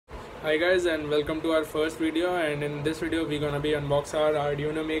Hi guys, and welcome to our first video, and in this video we're gonna be unbox our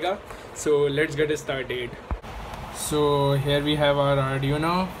Arduino Mega. So let's get started. So here we have our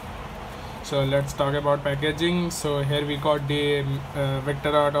Arduino. So let's talk about packaging. So here we got the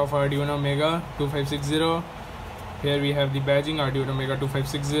vector art of Arduino Mega 2560. Here we have the badging Arduino Mega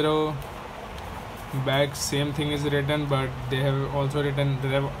 2560. Back same thing is written, but they have also written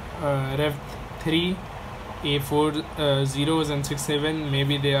Rev 3 A4 zeros and 67.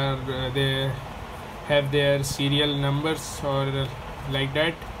 Maybe they have their serial numbers or like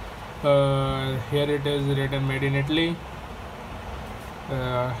that. Here it is written made in Italy.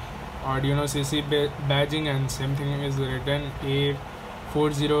 Arduino CC badging, and same thing is written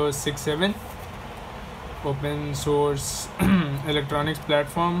A4067. Open source electronics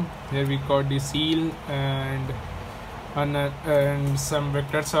platform. Here we got the seal and some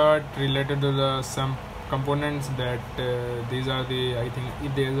vectors art related to some components that these are the, I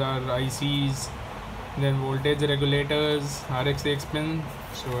think these are ICs, then voltage regulators, RX pin.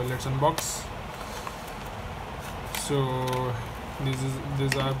 So let's unbox. So this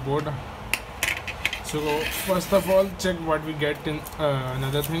is our board. So first of all, check what we get in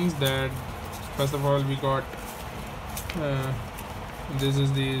another things. That first of all we got this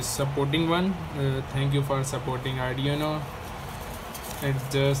is the supporting one. Thank you for supporting Arduino.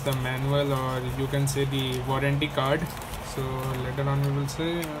 It's just the manual, or you can say the warranty card. So later on we will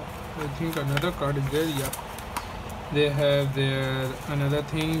say I think another card is there. Yeah, they have their another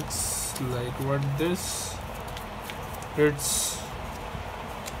things like what this. It's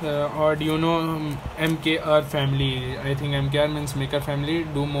Arduino MKR family. I think MKR means maker family.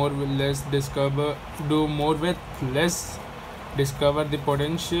 Do more with less, discover. Do more with less, discover the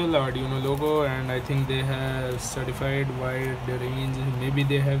potential. Arduino logo, and I think they have certified wide range. Maybe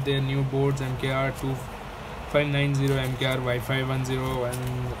they have their new boards MKR 2590, MKR Wi-Fi 10,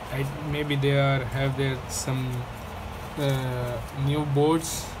 and maybe they have their some new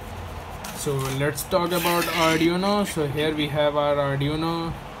boards. So let's talk about Arduino. So here we have our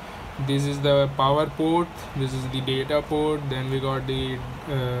Arduino. This is the power port, this is the data port, then we got the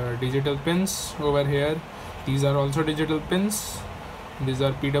digital pins over here. These are also digital pins. These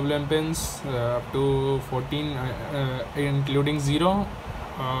are PWM pins up to 14 including 0,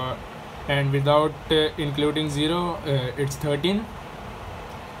 and without including 0 it's 13.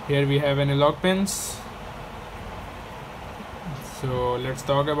 Here we have analog pins. So let's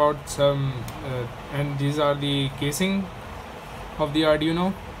talk about some and these are the casing of the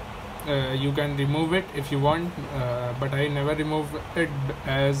Arduino. You can remove it if you want, but I never remove it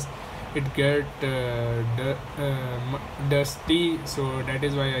as it get dusty, so that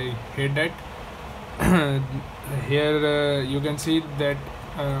is why I hate that. Here you can see that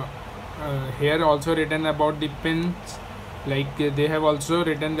here also written about the pins, like they have also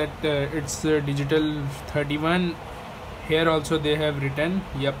written that it's digital 31. Here also they have written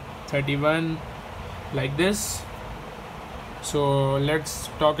 31 like this. So let's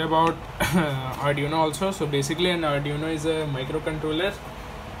talk about Arduino also. So basically an Arduino is a microcontroller.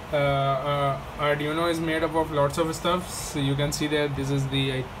 Arduino is made up of lots of stuff. So you can see that this is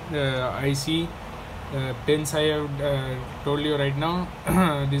the IC pins I have told you right now.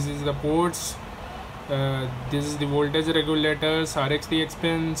 This is the ports. This is the voltage regulators, RX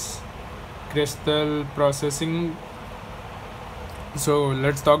pins, crystal processing. So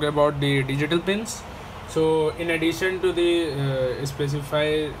let's talk about the digital pins. So in addition to the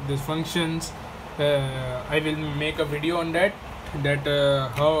specify these functions, I will make a video on that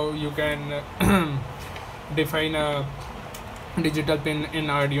how you can define a digital pin in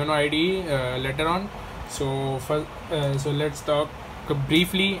Arduino IDE later on. So so let's talk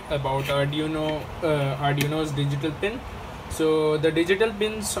briefly about Arduino's digital pin. So the digital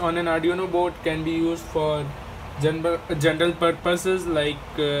pins on an Arduino board can be used for general purposes like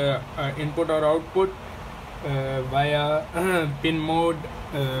input or output via pin mode,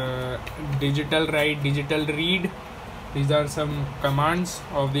 digital write, digital read. These are some commands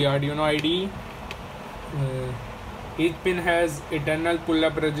of the Arduino IDE. Each pin has eternal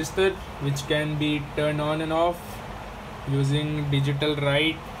pull-up register, which can be turned on and off using digital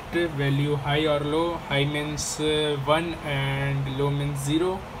write value high or low. High means 1 and low means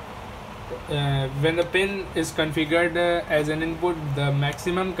 0. When the pin is configured as an input, the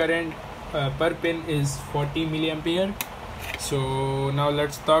maximum current per pin is 40 milliampere. So now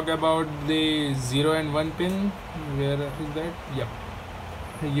let's talk about the 0 and 1 pin. Where is that? Yep.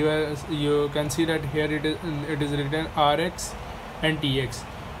 You can see that here it is written RX and TX.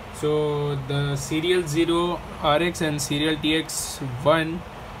 So the serial 0 RX and serial TX 1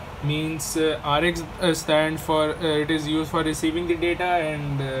 means RX stands for it is used for receiving the data,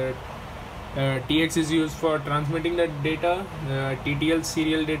 and TX is used for transmitting the data. TTL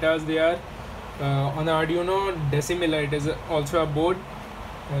serial data they are. On the Arduino Decimilla, it is also a board.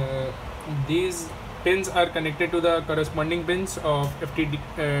 These pins are connected to the corresponding pins of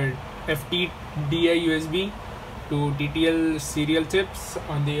FTDI USB to TTL serial chips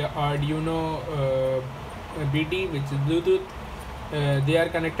on the Arduino BT, which is Bluetooth. They are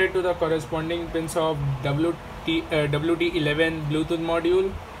connected to the corresponding pins of WT11 Bluetooth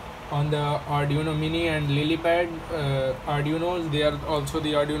module on the Arduino Mini and LilyPad Arduinos. They are also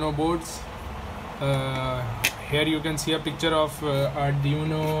the Arduino boards. Here you can see a picture of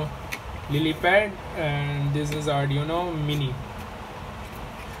Arduino LilyPad, and this is Arduino Mini,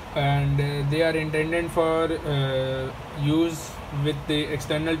 and they are intended for use with the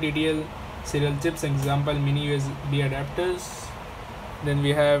external TTL serial chips, example mini USB adapters. Then we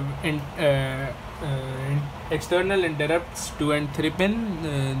have external interrupts 2 and 3 pin.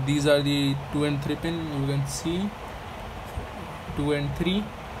 These are the 2 and 3 pin, you can see 2 and 3.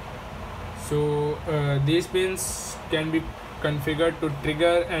 So these pins can be configured to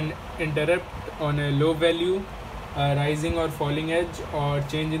trigger an interrupt on a low value, rising or falling edge, or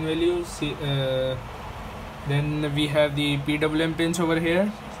change in value. Then we have the PWM pins over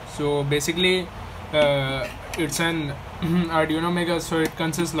here. So basically it's an Arduino Mega, so it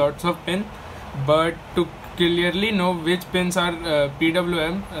consists lots of pins, but to clearly know which pins are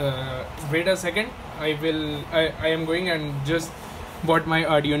PWM, wait a second, I am going and just bought my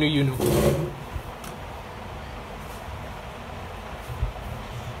Arduino Uno.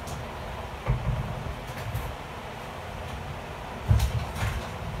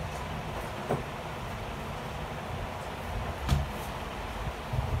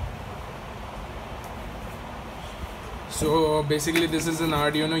 So basically this is an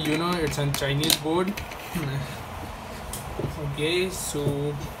Arduino Uno, it's a Chinese board. Okay,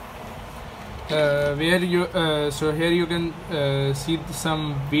 so here you can see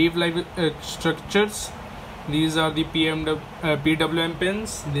some wave live structures. These are the PWM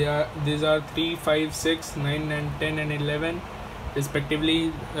pins. These are 3, 5, 6, 9 and 10 and 11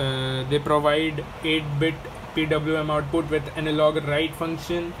 respectively. They provide 8-bit PWM output with analog write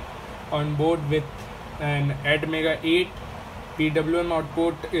function on board with an Add Mega 8. PWM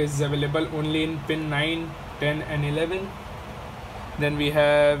output is available only in pin 9, 10 and 11. Then we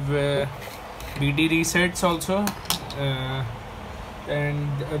have BT resets also, and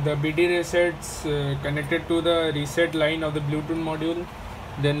the BT resets connected to the reset line of the Bluetooth module.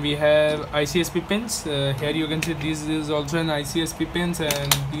 Then we have ICSP pins. Here you can see this is also an ICSP pins,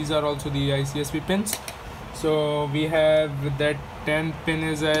 and these are also the ICSP pins. So we have that 10th pin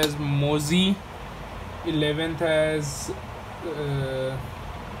is as MOSI, 11th as I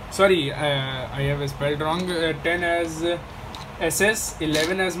have spelled wrong, 10 as SS,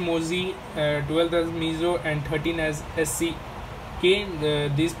 11 as MOSI, 12 as MISO, and 13 as SCK.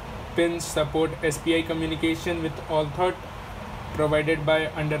 These pins support SPI communication with all thought provided by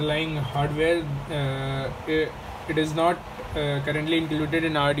underlying hardware. It is not currently included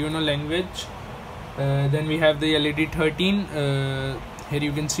in Arduino language. Then we have the LED 13. Here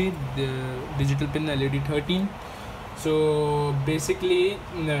you can see the digital pin LED 13. So basically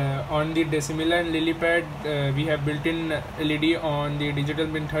on the Decimilla and LilyPad we have built-in LED on the digital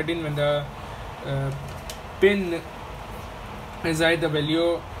pin 13. When the pin is high, the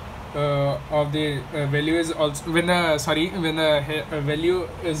value of the value is also when the value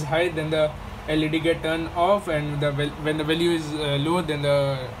is high, then the LED get turned off, and when the value is low, then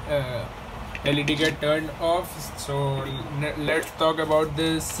the LED get turned off. So let's talk about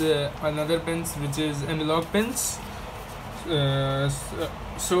this another pins, which is analog pins. The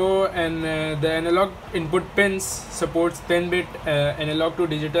analog input pins supports 10-bit analog to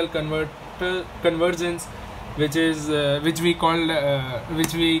digital convergence, which we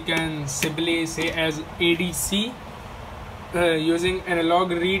can simply say as ADC. Using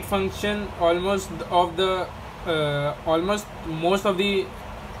analog read function, most of the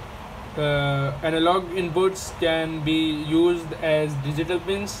analog inputs can be used as digital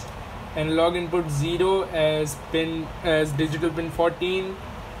pins. Analog input 0 as digital pin 14,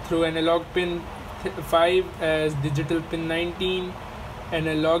 through analog pin 5 as digital pin 19.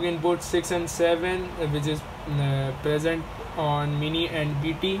 Analog input 6 and 7, which is present on Mini and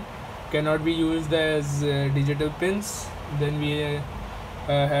BT, cannot be used as digital pins. Then we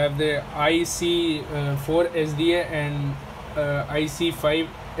have the IC4 SDA and IC5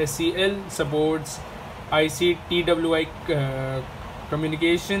 SCL supports IC TWI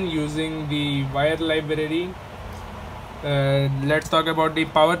communication using the wire library. Let's talk about the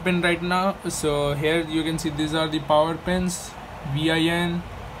power pin right now. So here you can see these are the power pins: VIN,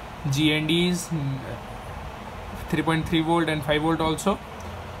 GNDs, 3.3 volt and 5 volt also.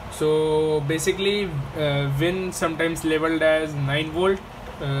 So basically VIN, sometimes labeled as 9 volt,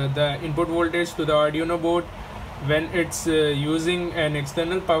 the input voltage to the Arduino board when it's using an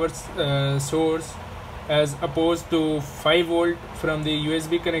external power source, as opposed to 5 volt from the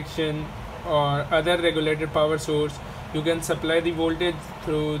USB connection or other regulated power source. You can supply the voltage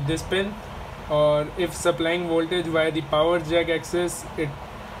through this pin, or if supplying voltage via the power jack access it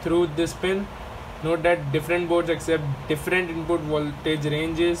through this pin. Note that different boards accept different input voltage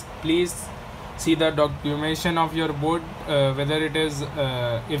ranges. Please see the documentation of your board, whether it is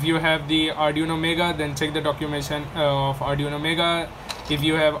if you have the Arduino Mega, then check the documentation of Arduino Mega. If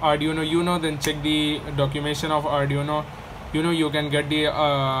you have Arduino Uno, then check the documentation of Arduino Uno. You can get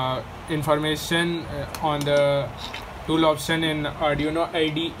the information on the tool option in Arduino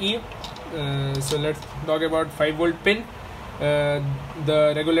IDE. So let's talk about 5 volt pin.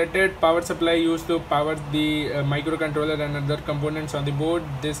 The regulated power supply used to power the microcontroller and other components on the board.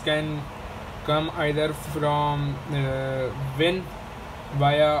 This can come either from VIN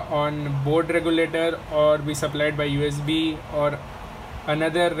via on board regulator, or be supplied by USB or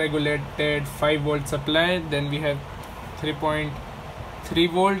another regulated 5 volt supply. Then we have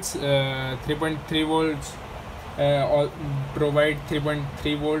 3.3 volts. 3.3 volts provide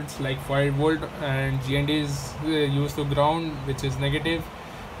 3.3 volts like 5 volt, and GND is used to ground, which is negative.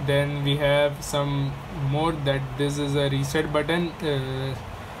 Then we have some more, that this is a reset button.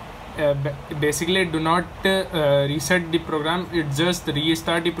 Basically do not reset the program, it just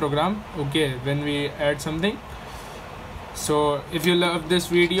restart the program, okay, when we add something. So if you love this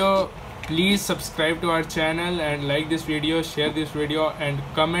video, please subscribe to our channel and like this video, share this video, and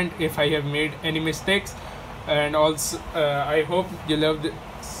comment if I have made any mistakes. And also I hope you loved